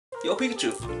Yo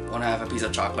Pikachu, wanna have a piece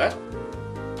of chocolate?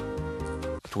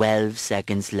 12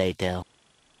 seconds later.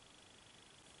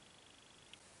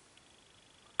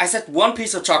 I said one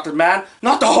piece of chocolate, man,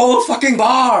 not the whole fucking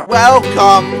bar!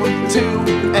 Welcome to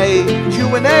a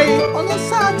Q&A on a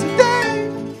Saturday.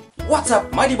 What's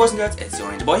up, mighty boys and girls, it's your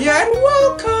Ranger Boy here, and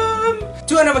welcome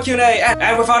to another Q&A,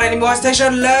 and without any more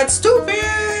hesitation, let's do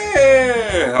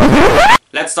it!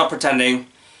 Let's stop pretending.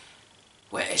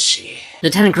 Where is she?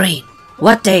 Lieutenant Green,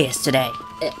 what day is today?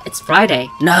 It's Friday.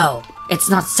 No, it's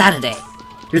not Saturday.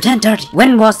 Lieutenant Dirty,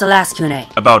 when was the last Q&A?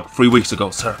 About 3 weeks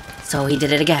ago, sir. So he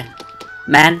did it again.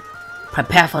 Man,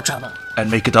 prepare for trouble.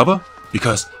 And make a double?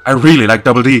 Because I really like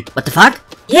Double D. What the fuck?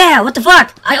 Yeah, what the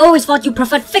fuck? I always thought you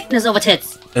preferred thickness over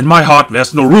tits. In my heart,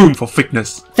 there's no room for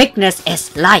thickness. Thickness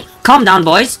is life. Calm down,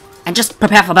 boys, and just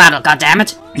prepare for battle,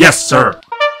 goddammit. Yes, sir.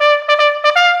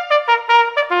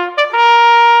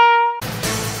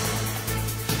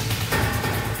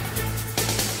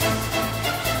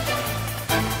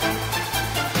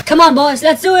 Come on, boys,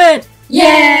 let's do it!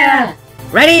 Yeah!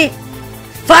 Ready?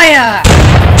 Fire!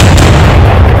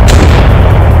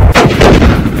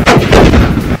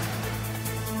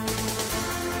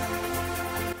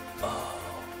 Oh,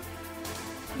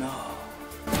 no.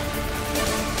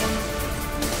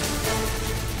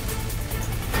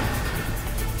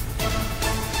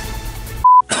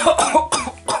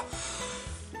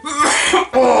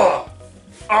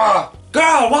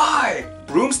 Girl, why?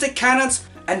 Broomstick cannons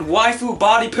and waifu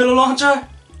body pillow launcher?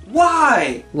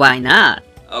 Why? Why not?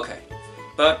 Okay,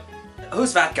 but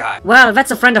who's that guy? Well,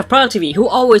 that's a friend of Pearl TV who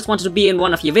always wanted to be in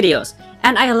one of your videos,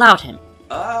 and I allowed him.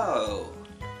 Oh,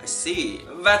 I see.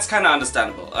 That's kinda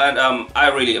understandable, and I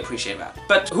really appreciate that.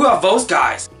 But who are those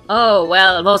guys? Oh,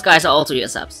 well, those guys are also your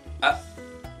subs.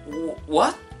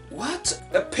 What? What?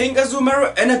 A pink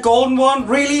Azumarill and a golden one?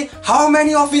 Really? How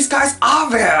many of these guys are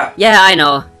there? Yeah, I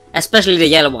know. Especially the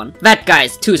yellow one. That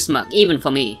guy's too smug, even for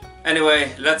me.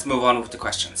 Anyway, let's move on with the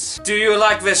questions. Do you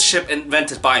like this ship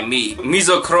invented by me?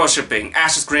 Miso Crow shipping,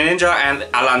 Ash's Greninja and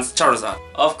Alan's Charizard.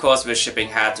 Of course this shipping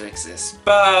had to exist.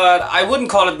 But I wouldn't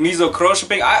call it Miso Crow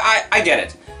shipping, I get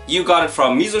it. You got it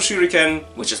from Miso Shuriken,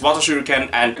 which is Water Shuriken,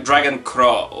 and Dragon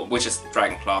Claw, which is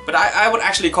Dragon Claw. But I would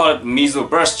actually call it Miso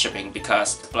Burst shipping,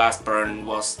 because Blast Burn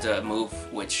was the move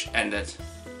which ended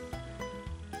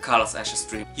Carlos Ash's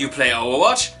dream. You play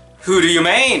Overwatch? Who do you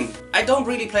main? I don't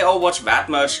really play Overwatch that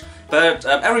much, but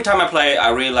every time I play, I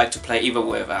really like to play either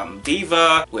with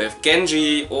D.Va, with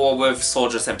Genji, or with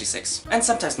Soldier 76. And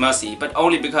sometimes Mercy, but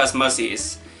only because Mercy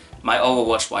is my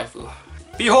Overwatch waifu.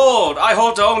 Behold, I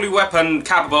hold the only weapon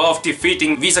capable of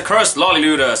defeating these accursed lolly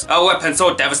looters. A weapon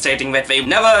so devastating that they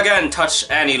never again touch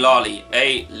any lolly.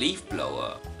 A leaf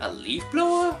blower. A leaf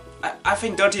blower? I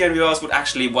think Dirty and viewers would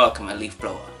actually welcome a leaf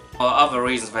blower. For other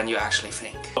reasons than you actually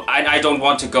think. I don't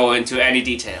want to go into any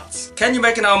details. Can you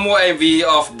make an Amor AV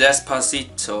of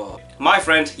Despacito? My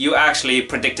friend, you actually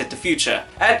predicted the future.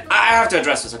 And I have to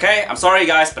address this, okay? I'm sorry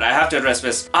guys, but I have to address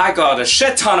this. I got a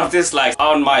shit ton of dislikes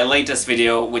on my latest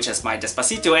video, which is my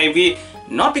Despacito AV.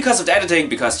 Not because of the editing,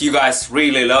 because you guys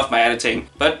really love my editing,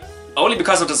 but only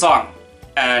because of the song.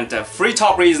 And the 3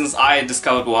 top reasons I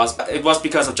discovered was, it was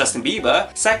because of Justin Bieber.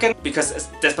 Second, because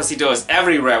Despacito is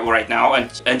everywhere right now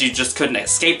and you just couldn't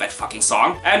escape that fucking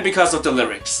song. And because of the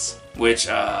lyrics, which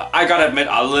I gotta admit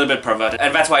are a little bit perverted.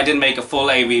 And that's why I didn't make a full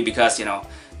AV, because, you know,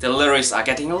 the lyrics are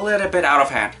getting a little bit out of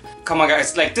hand. Come on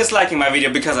guys, like disliking my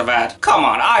video because of that. Come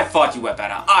on, I thought you were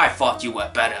better. I thought you were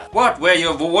better. What were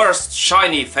your worst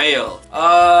shiny fail?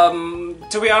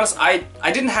 To be honest, I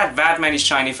didn't have that many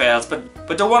shiny fails, but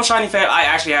the one shiny fail I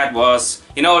actually had was,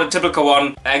 you know, the typical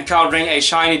one, encountering a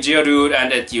shiny Geodude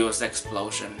and it used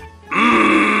explosion.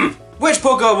 Which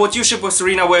Poké would you ship with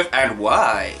Serena with and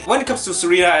why? When it comes to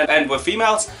Serena and with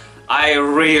females, I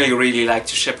really like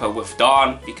to ship her with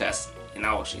Dawn because, you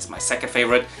know, she's my second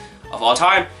favorite of all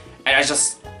time. And I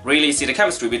just really see the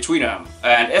chemistry between them.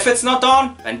 And if it's not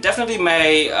Dawn, then definitely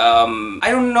May.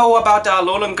 I don't know about the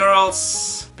Alolan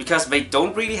girls, because they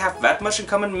don't really have that much in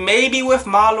common. Maybe with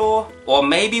Marlo, or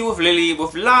maybe with Lily.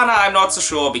 With Lana, I'm not so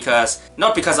sure,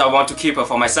 not because I want to keep her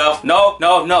for myself. No.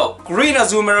 Green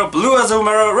Azumarill, blue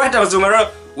Azumarill, red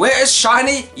Azumarill. Where is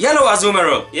shiny yellow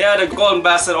Azumarill? Yeah, the golden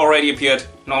bastard already appeared.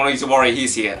 No need to worry,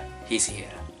 he's here. He's here.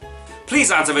 Please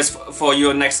answer this for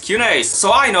your next Q&As,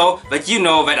 so I know that you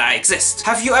know that I exist.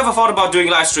 Have you ever thought about doing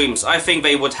live streams? I think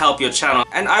they would help your channel,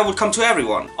 and I would come to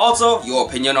everyone. Also, your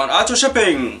opinion on auto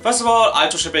shipping. First of all,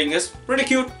 auto shipping is really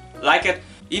cute, like it.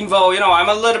 Even though, you know, I'm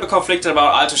a little bit conflicted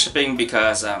about auto shipping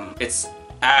because it's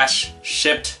Ash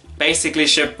basically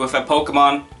shipped with a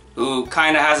Pokemon who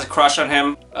kinda has a crush on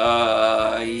him.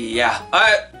 Yeah.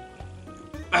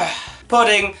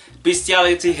 Putting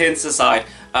bestiality hints aside,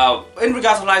 in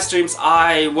regards to live streams,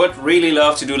 I would really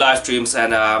love to do live streams,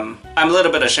 and I'm a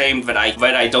little bit ashamed that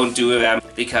I don't do them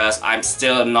because I'm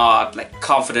still not like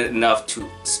confident enough to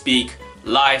speak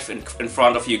live in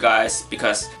front of you guys,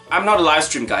 because I'm not a live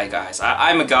stream guy, guys.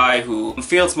 I'm a guy who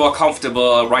feels more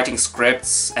comfortable writing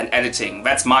scripts and editing.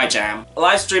 That's my jam.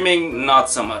 Live streaming, not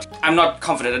so much. I'm not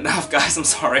confident enough, guys. I'm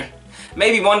sorry.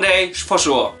 Maybe one day, for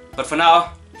sure. But for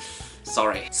now,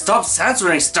 sorry. Stop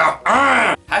censoring stuff!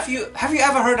 Have you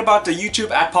ever heard about the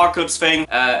YouTube apocalypse thing?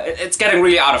 It's getting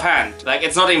really out of hand. Like,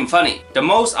 it's not even funny. The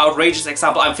most outrageous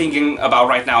example I'm thinking about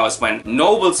right now is when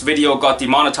Noble's video got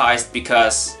demonetized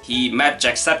because he met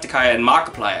Jacksepticeye and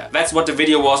Markiplier. That's what the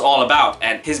video was all about,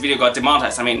 and his video got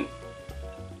demonetized. I mean,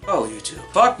 oh, YouTube.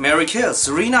 Fuck, Mary Kill,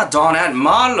 Serena, Dawn, and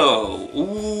Marlo.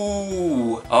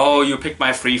 Ooh. Oh, you picked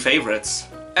my 3 favorites.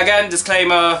 Again,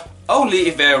 disclaimer, only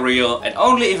if they're real and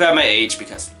only if they're my age,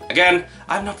 because, again,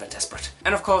 I'm not that desperate.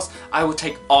 And of course, I will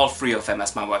take all 3 of them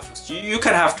as my waifus. You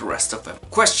can have the rest of them.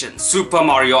 Question, Super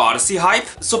Mario Odyssey hype?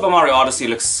 Super Mario Odyssey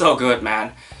looks so good,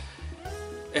 man.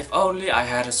 If only I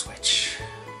had a Switch.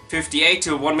 58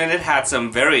 to 1 minute had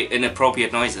some very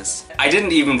inappropriate noises. I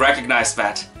didn't even recognize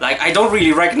that. Like, I don't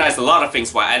really recognize a lot of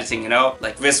things while editing, you know?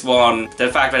 Like this one, the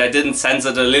fact that I didn't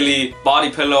censor the Lily body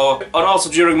pillow, and also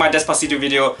during my Despacito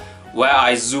video, where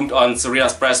I zoomed on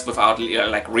Serena's breast without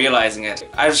like realizing it.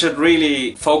 I should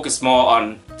really focus more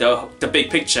on the big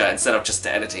picture instead of just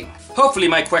the editing. Hopefully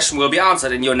my question will be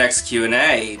answered in your next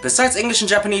Q&A. Besides English and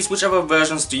Japanese, whichever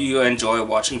versions do you enjoy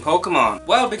watching Pokemon?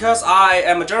 Well, because I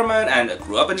am a German and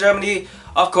grew up in Germany,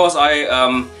 of course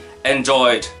I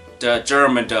enjoyed the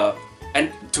German dub.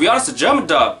 And to be honest, the German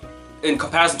dub, in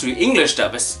comparison to the English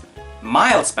dub, is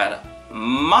miles better.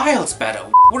 Miles better.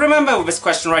 Remember this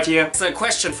question right here? It's a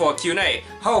question for Q&A.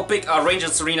 How big are Ranger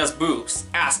Serena's boobs?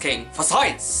 Asking for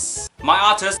science. My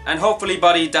artist and hopefully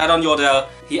buddy Dadon Yordell,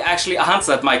 he actually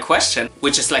answered my question,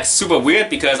 which is like super weird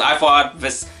because I thought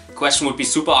this question would be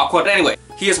super awkward. Anyway,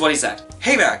 here's what he said.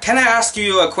 Hey there, can I ask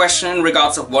you a question in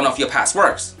regards of one of your past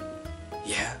works?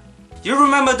 Yeah. You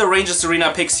remember the Ranger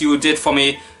Serena pics you did for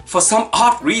me? For some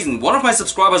odd reason, one of my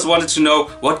subscribers wanted to know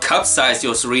what cup size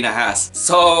your Serena has.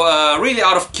 So, really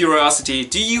out of curiosity,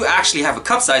 do you actually have a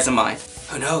cup size in mind?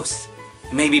 Who knows?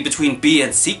 Maybe between B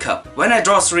and C cup. When I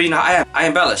draw Serena, I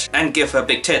embellish and give her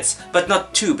big tits, but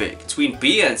not too big. Between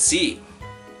B and C.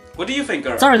 What do you think,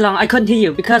 girl? Sorry, Long, I couldn't hear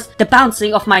you because the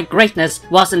bouncing of my greatness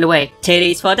was in the way.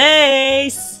 Titties for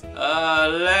days!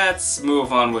 Let's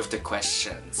move on with the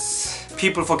questions.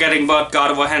 People forgetting about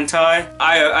God of War hentai?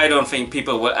 I don't think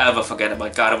people will ever forget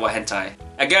about God of War hentai.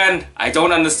 Again, I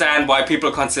don't understand why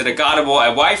people consider God of War a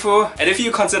waifu, and if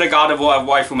you consider God of War a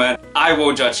waifu, man, I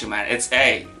won't judge you, man. It's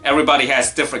everybody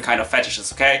has different kind of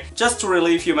fetishes, okay? Just to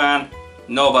relieve you, man,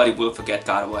 nobody will forget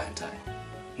God of War hentai.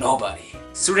 Nobody.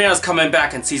 Serena's coming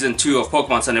back in season 2 of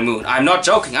Pokemon Sun and Moon. I'm not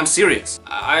joking, I'm serious.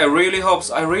 I really hope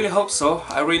so. I really hope so.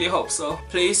 I really hope so.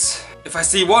 Please. If I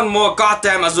see one more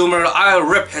goddamn Azumarill, I'll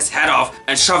rip his head off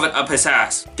and shove it up his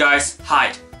ass. Guys,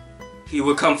 hide. He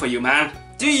will come for you, man.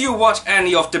 Do you watch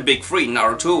any of the big 3?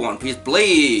 Naruto, One Piece,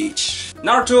 Bleach?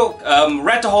 Naruto,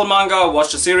 read the whole manga,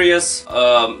 watched the series.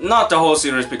 Not the whole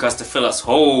series because the fillers.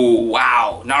 Oh,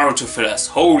 wow. Naruto fillers.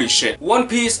 Holy shit. One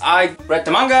Piece, I read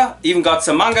the manga. Even got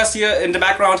some mangas here in the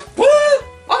background. Woo!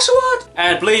 What?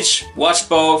 And Bleach, watched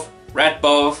both, read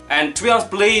both. And to be honest,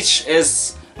 Bleach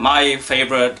is my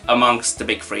favorite amongst the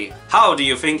big 3. How do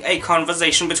you think a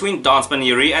conversation between Dawn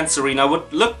Spanieri and Serena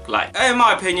would look like? In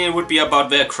my opinion, it would be about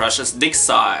their crush's dick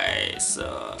size.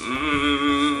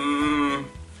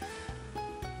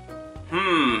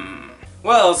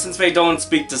 Well, since they don't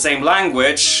speak the same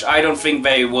language, I don't think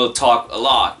they will talk a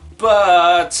lot.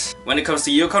 But when it comes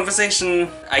to your conversation,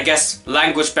 I guess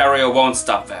language barrier won't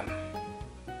stop them.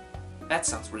 That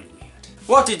sounds really weird.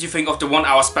 What did you think of the 1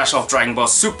 hour special of Dragon Ball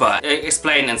Super?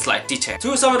 Explain in slight detail.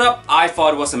 To sum it up, I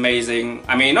thought it was amazing.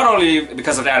 I mean, not only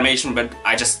because of the animation, but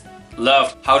I just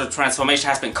loved how the transformation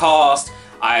has been caused.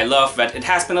 I love that it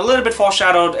has been a little bit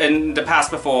foreshadowed in the past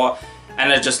before.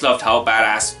 And I just loved how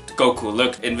badass Goku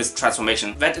looked in this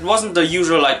transformation. That it wasn't the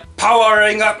usual like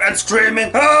powering up and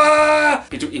screaming. Ah!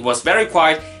 He was very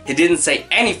quiet. He didn't say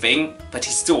anything, but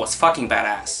he still was fucking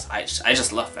badass. I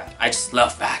just love that. I just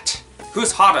love that.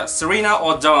 Who's hotter, Serena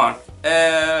or Dawn?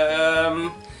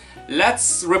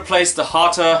 Let's replace the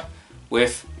hotter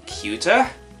with cuter.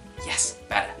 Yes,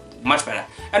 better. Much better.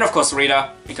 And of course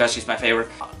Serena, because she's my favorite.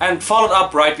 And followed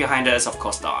up right behind her is of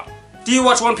course Dawn. Do you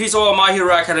watch One Piece or My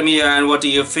Hero Academia, and what do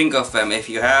you think of them if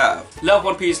you have? Love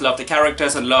One Piece, love the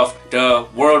characters, and love the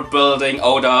world building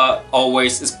Oda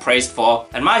always is praised for.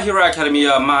 And My Hero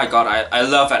Academia, my god, I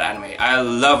love that anime. I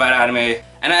love that anime.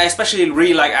 And I especially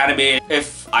really like anime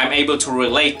if I'm able to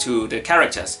relate to the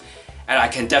characters. And I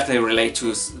can definitely relate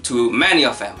to many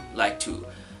of them, like to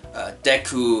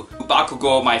Deku,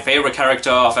 Bakugo, my favorite character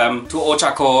of them, to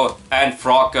Ochako and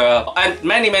Frog Girl, and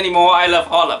many more. I love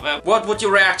all of them. What would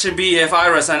your reaction be if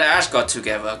Iris and Ash got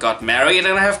together, got married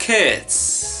and have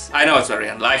kids? I know it's very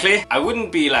unlikely. I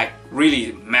wouldn't be like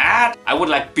really mad. I would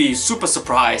like be super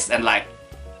surprised and like,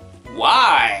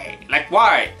 why? Like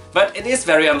why? But it is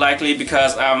very unlikely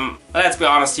because, let's be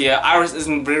honest here, Iris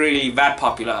isn't really that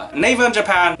popular. Neither in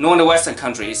Japan nor in the Western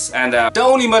countries. And the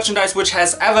only merchandise which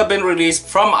has ever been released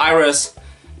from Iris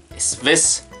is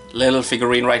this little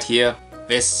figurine right here.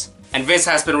 This. And this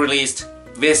has been released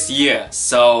this year.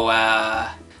 So,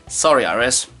 sorry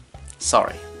Iris.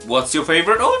 Sorry. What's your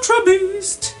favorite Ultra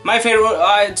Beast? My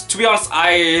favorite, to be honest,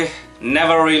 I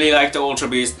never really liked the Ultra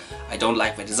Beast. I don't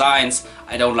like the designs,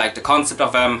 I don't like the concept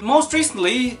of them. Most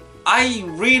recently, I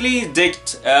really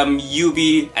digged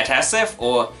UB Adhesive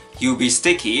or UB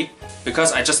Sticky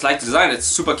because I just like the design, it's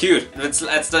super cute.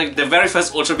 It's like the very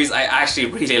first Ultra Beast I actually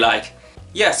really like.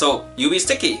 Yeah, so UB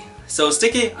Sticky. So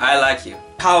Sticky, I like you.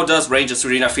 How does Ranger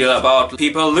Serena feel about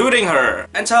people looting her?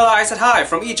 And tell her I said hi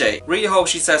from EJ. Really hope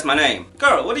she says my name.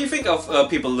 Girl, what do you think of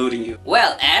people looting you?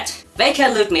 Well, Ed, they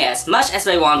can loot me as much as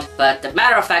they want, but the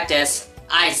matter of fact is,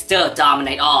 I still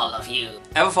dominate all of you.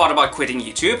 Ever thought about quitting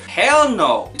YouTube? Hell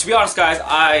no! To be honest guys,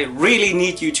 I really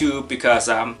need YouTube because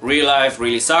real life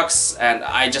really sucks and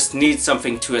I just need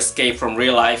something to escape from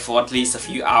real life for at least a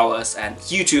few hours, and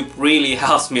YouTube really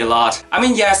helps me a lot. I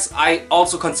mean, yes, I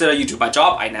also consider YouTube my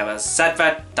job. I never said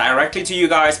that directly to you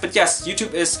guys, but yes,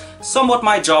 YouTube is somewhat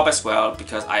my job as well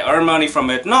because I earn money from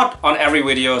it. Not on every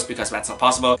videos because that's not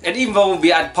possible. And even though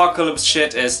the apocalypse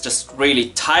shit is just really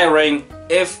tiring,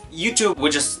 if YouTube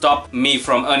would just stop me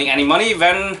from earning any money,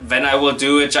 then I will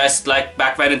do it just like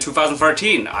back then in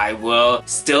 2013. I will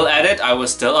still edit, I will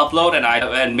still upload,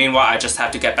 and meanwhile I just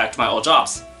have to get back to my old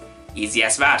jobs. Easy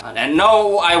as that. And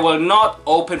no, I will not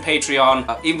open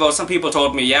Patreon. Even though some people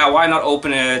told me, yeah, why not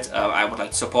open it? I would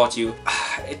like to support you.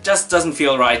 It just doesn't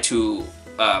feel right to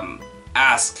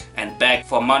ask and beg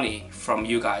for money from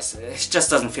you guys. It just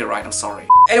doesn't feel right, I'm sorry.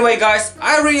 Anyway guys,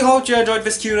 I really hope you enjoyed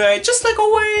this Q&A, just like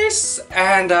always.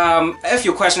 And if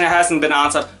your question hasn't been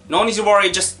answered, no need to worry,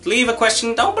 just leave a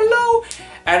question down below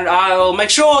and I'll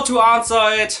make sure to answer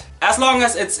it as long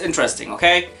as it's interesting,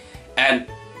 okay? And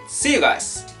see you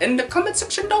guys in the comment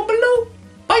section down below.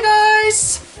 Bye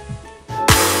guys!